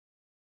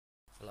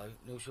Hello,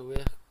 Noozle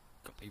here.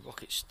 Got my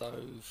rocket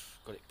stove,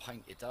 got it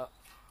painted up,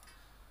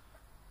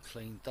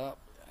 cleaned up,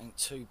 ain't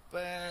too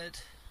bad.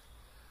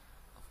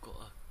 I've got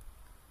a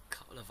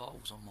couple of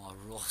holes on my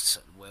rod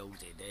and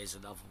welding. There's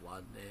another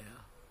one there,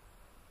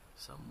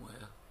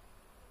 somewhere.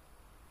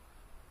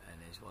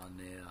 And there's one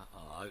there.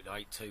 Oh, I hope there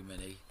ain't too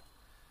many.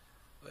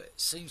 But it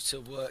seems to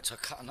have worked. I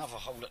cut another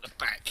hole at the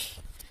back.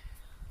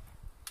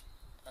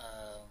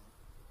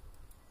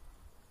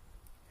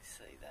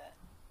 See that?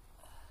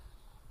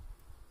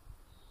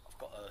 I've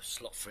got a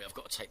slot for it. I've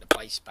got to take the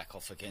base back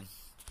off again.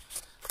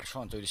 I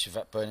try and do this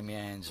without burning my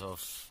hands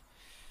off.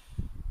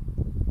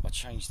 I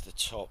changed the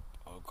top.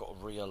 I've got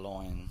to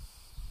realign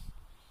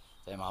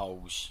them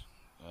holes.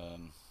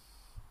 You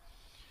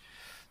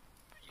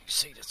can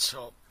see the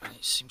top, and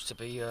it seems to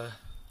be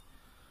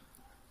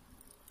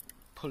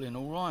pulling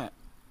all right,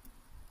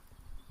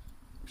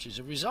 which is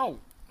a result,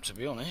 to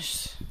be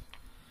honest.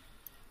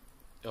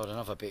 Got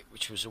another bit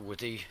which was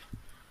already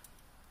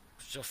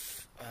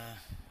off,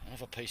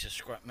 another piece of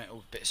scrap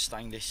metal, bit of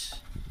stainless.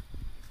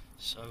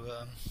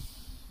 So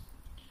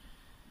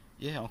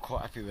yeah, I'm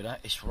quite happy with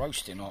that. It's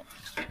roasting hot.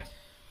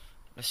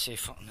 Let's see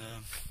if I can.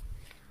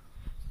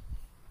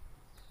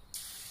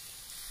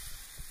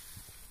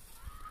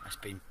 That's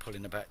been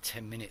pulling about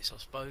 10 minutes, I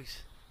suppose.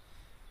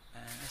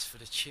 And as for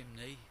the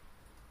chimney,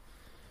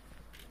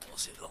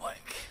 what's it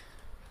like?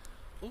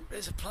 Oh,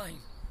 there's a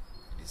plane.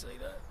 Can you see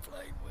that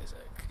plane? Where's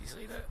that? Can you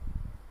see that?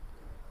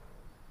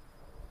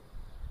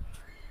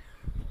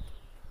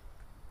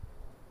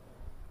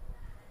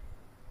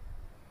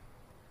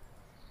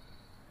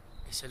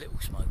 It's a little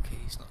smoky,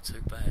 it's not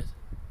too bad,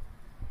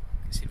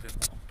 considering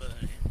what I'm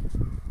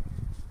burning.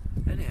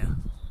 Anyhow,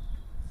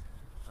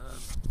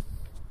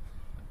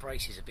 the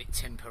brace is a bit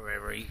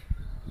temporary.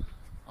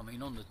 I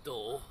mean, on the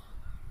door,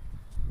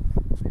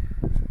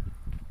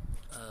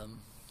 I've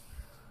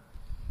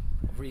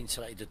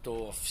re-insulated the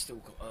door. I've still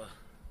got to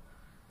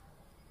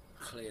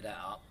clear that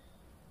up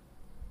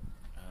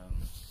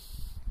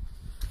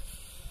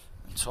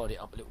and tidy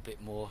it up a little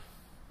bit more.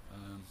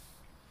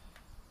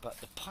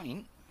 But the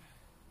paint,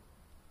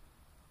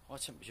 high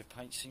temperature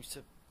paint, seems to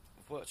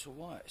have worked all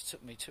right. It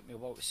took me a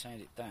while to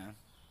sand it down.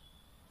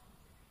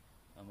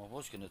 I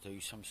was going to do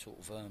some sort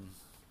of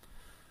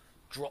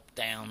drop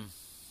down,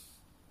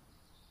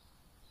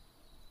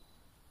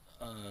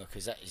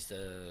 because that is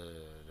the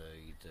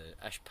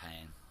ash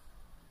pan.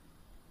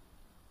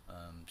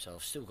 So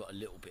I've still got a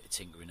little bit of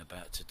tinkering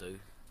about to do.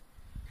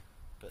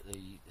 But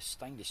the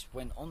stainless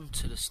went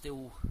onto the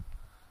steel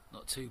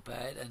not too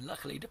bad, and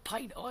luckily the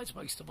paint hides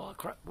most of my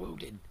crap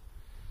welding.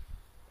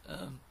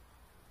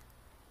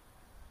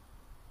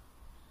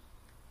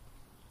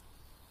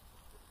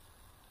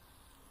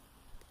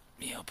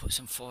 Yeah, I'll put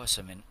some fire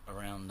cement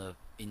around the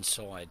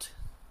inside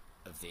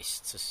of this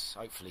to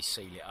hopefully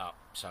seal it up,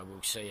 so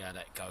we'll see how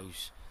that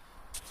goes.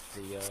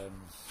 I'll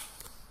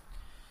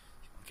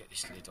get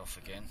this lid off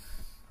again.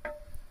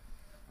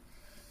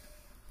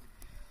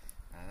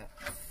 Now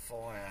that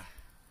fire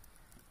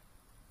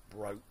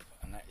rope,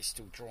 and that is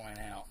still drying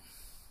out,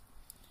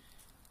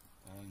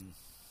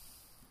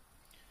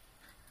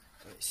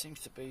 but it seems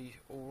to be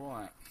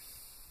alright.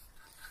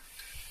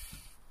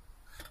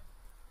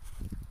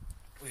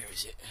 Where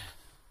is it?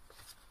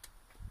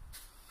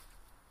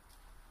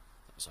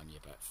 That was only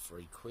about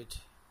 £3.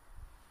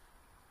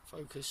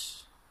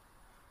 Focus.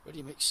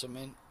 Ready mix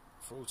cement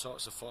for all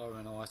types of fire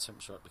and high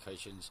temperature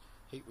applications.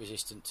 Heat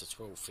resistant to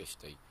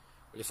 1250.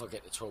 Well, if I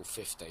get to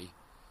 1250,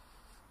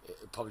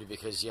 probably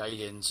because the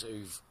aliens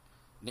who've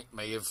nicked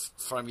me have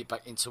thrown me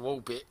back into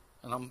orbit,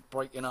 and I'm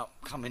breaking up,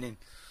 coming in.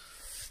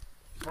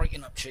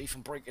 Breaking up, Chief,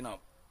 I'm breaking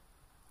up.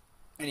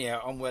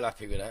 Anyhow, I'm well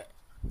happy with that.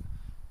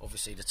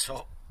 Obviously the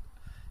top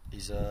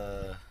is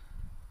I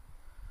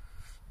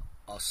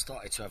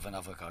started to have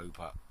another go,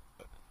 but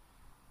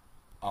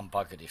I'm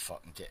buggered if I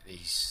can get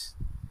these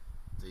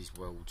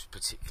welds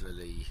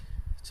particularly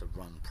to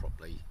run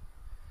properly.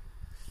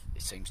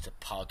 It seems to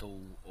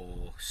puddle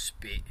or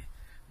spit.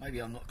 Maybe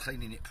I'm not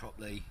cleaning it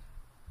properly.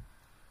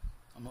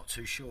 I'm not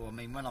too sure. I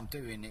mean, when I'm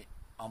doing it,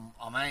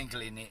 I'm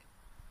angling it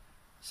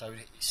so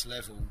that it's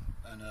level,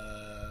 and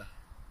I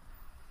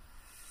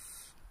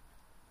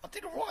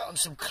did alright on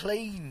some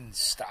clean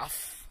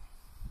stuff.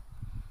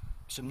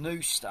 Some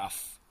new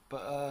stuff,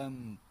 but I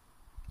mean,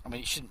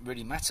 it shouldn't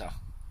really matter.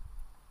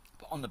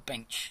 But on the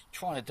bench,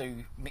 trying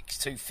to mix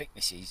two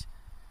thicknesses,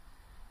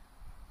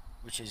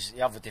 which is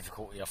the other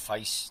difficulty I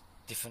face.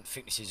 Different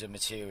thicknesses of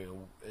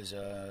material is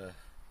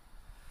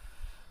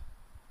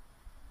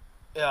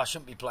yeah, I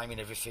shouldn't be blaming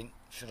everything,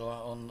 should I,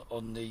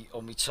 on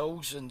my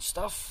tools and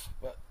stuff.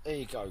 But there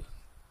you go.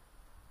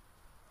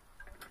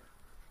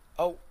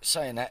 Oh,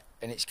 saying that,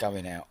 and it's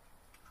going out.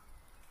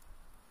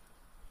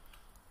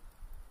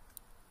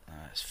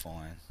 That's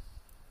fine.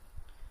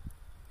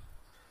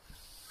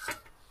 I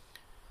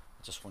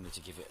just wanted to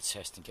give it a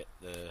test and get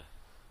the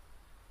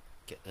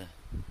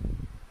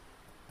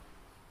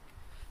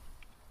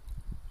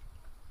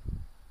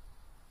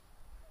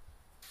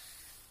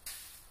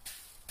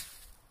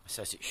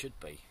as it should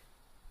be.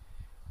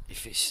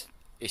 If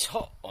it's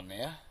hot on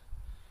there,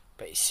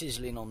 but it's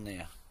sizzling on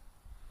there.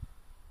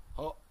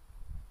 Hot,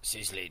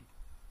 sizzling.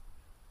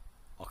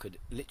 I could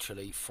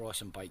literally fry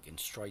some bacon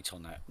straight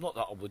on that. Not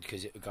that I would,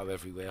 because it would go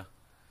everywhere,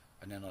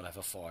 and then I'd have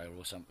a fire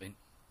or something.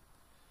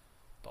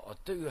 But I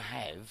do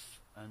have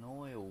an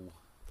oil.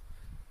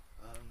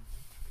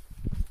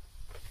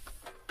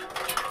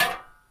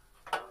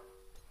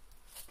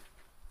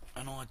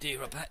 An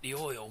idea about the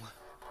oil.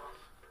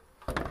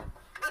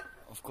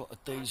 I've got a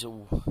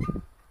diesel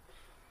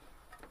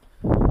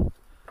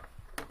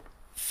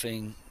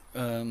thing,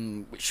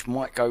 which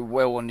might go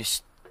well on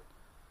this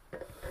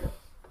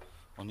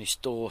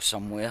door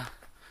somewhere,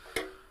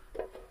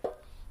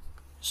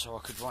 so I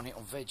could run it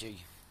on veggie.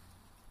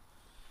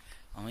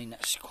 I mean,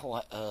 that's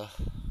quite a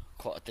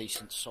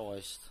decent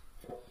sized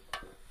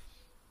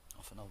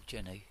off an old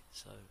Jenny,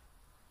 so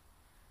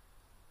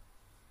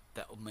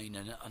that would mean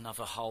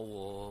another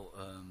hole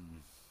or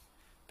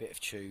bit of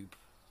tube.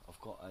 I've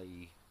got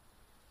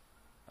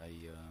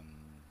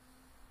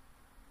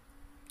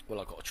well,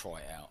 I've got to try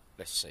it out.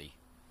 Let's see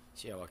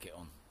how I get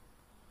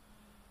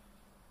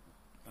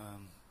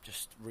on.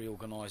 Just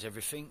reorganise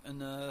everything,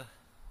 and I've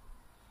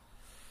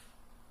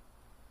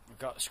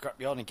got to scrap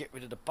yard and get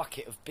rid of the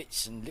bucket of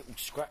bits and little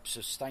scraps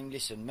of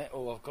stainless and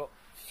metal I've got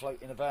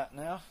floating about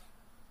now.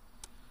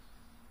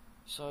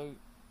 So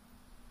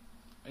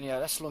anyhow,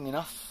 that's long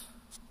enough.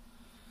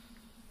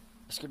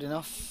 That's good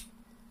enough.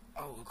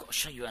 Oh, I've got to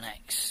show you an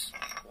axe.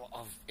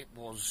 It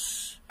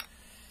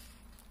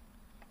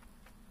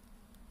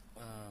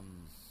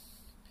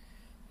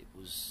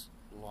was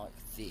like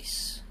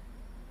this.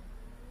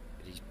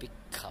 With these big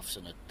cuffs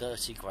and a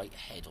dirty great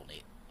head on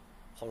it.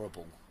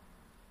 Horrible.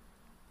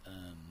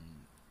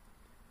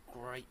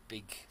 Great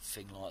big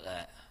thing like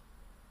that.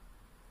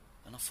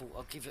 And I thought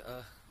I'd give it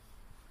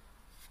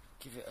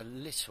a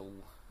little,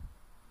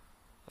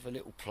 have a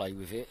little play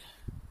with it.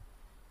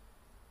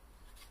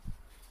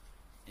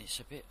 It's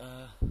a bit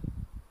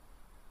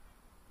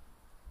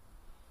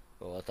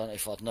well, I don't know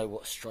if I'd know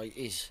what straight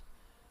is,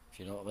 if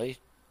you know what I mean.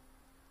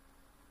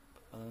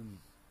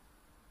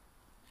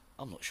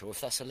 I'm not sure if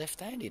that's a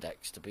left-handed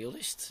axe, to be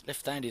honest.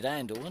 Left-handed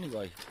handle,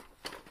 anyway.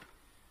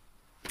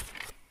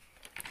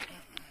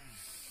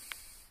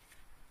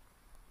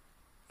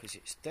 Because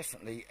it's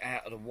definitely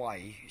out of the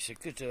way. It's a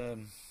good well,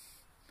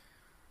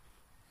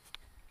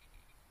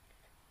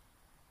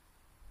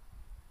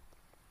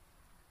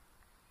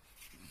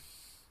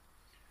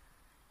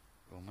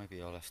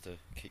 maybe I'll have to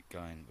keep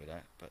going with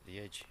that, but the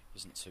edge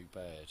isn't too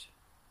bad.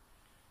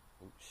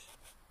 Oops,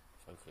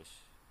 focus.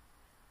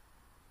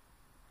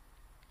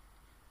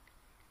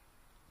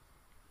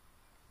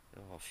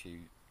 There are a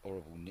few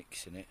horrible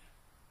nicks in it,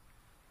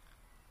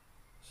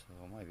 so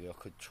maybe I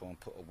could try and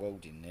put a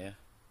weld in there.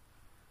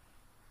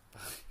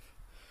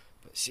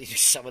 But see,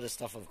 some of the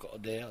stuff I've got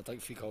on there, I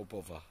don't think I'll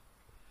bother.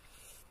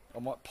 I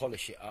might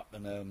polish it up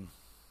and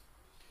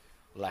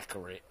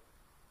lacquer it.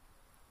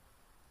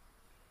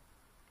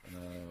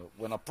 And,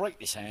 when I break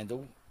this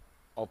handle,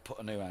 I'll put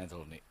a new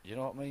handle on it. You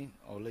know what I mean?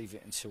 I'll leave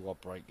it until I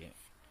break it.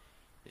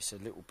 It's a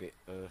little bit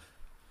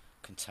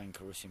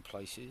cantankerous in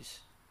places,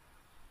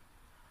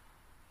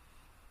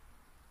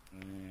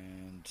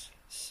 and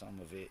some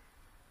of it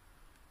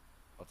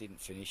I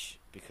didn't finish,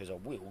 because I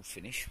will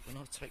finish when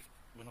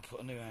I put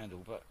a new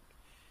handle. But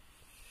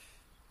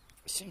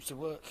it seems to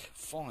work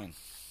fine.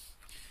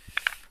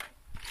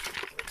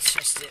 Let's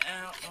test it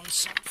out on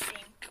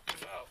something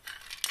without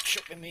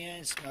chopping my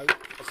hands. No,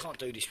 I can't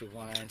do this with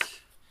one hand.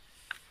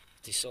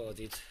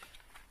 Decided.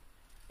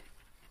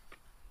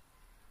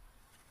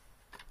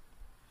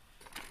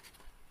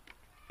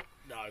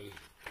 No.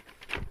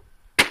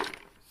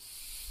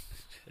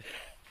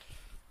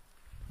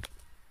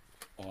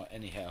 Alright,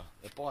 anyhow,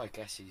 the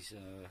biogas is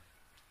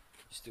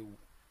still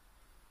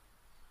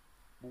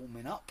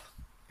warming up,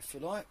 if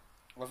you like.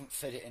 I haven't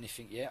fed it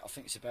anything yet. I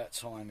think it's about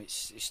time.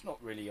 It's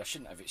not really, I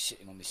shouldn't have it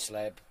sitting on this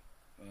slab,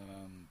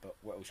 but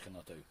what else can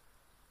I do?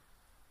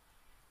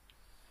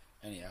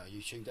 Anyhow,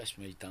 YouTube, that's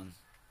me done.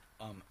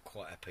 I'm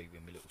quite happy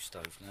with my little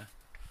stove now.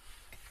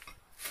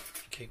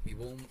 Keep me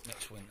warm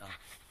next winter.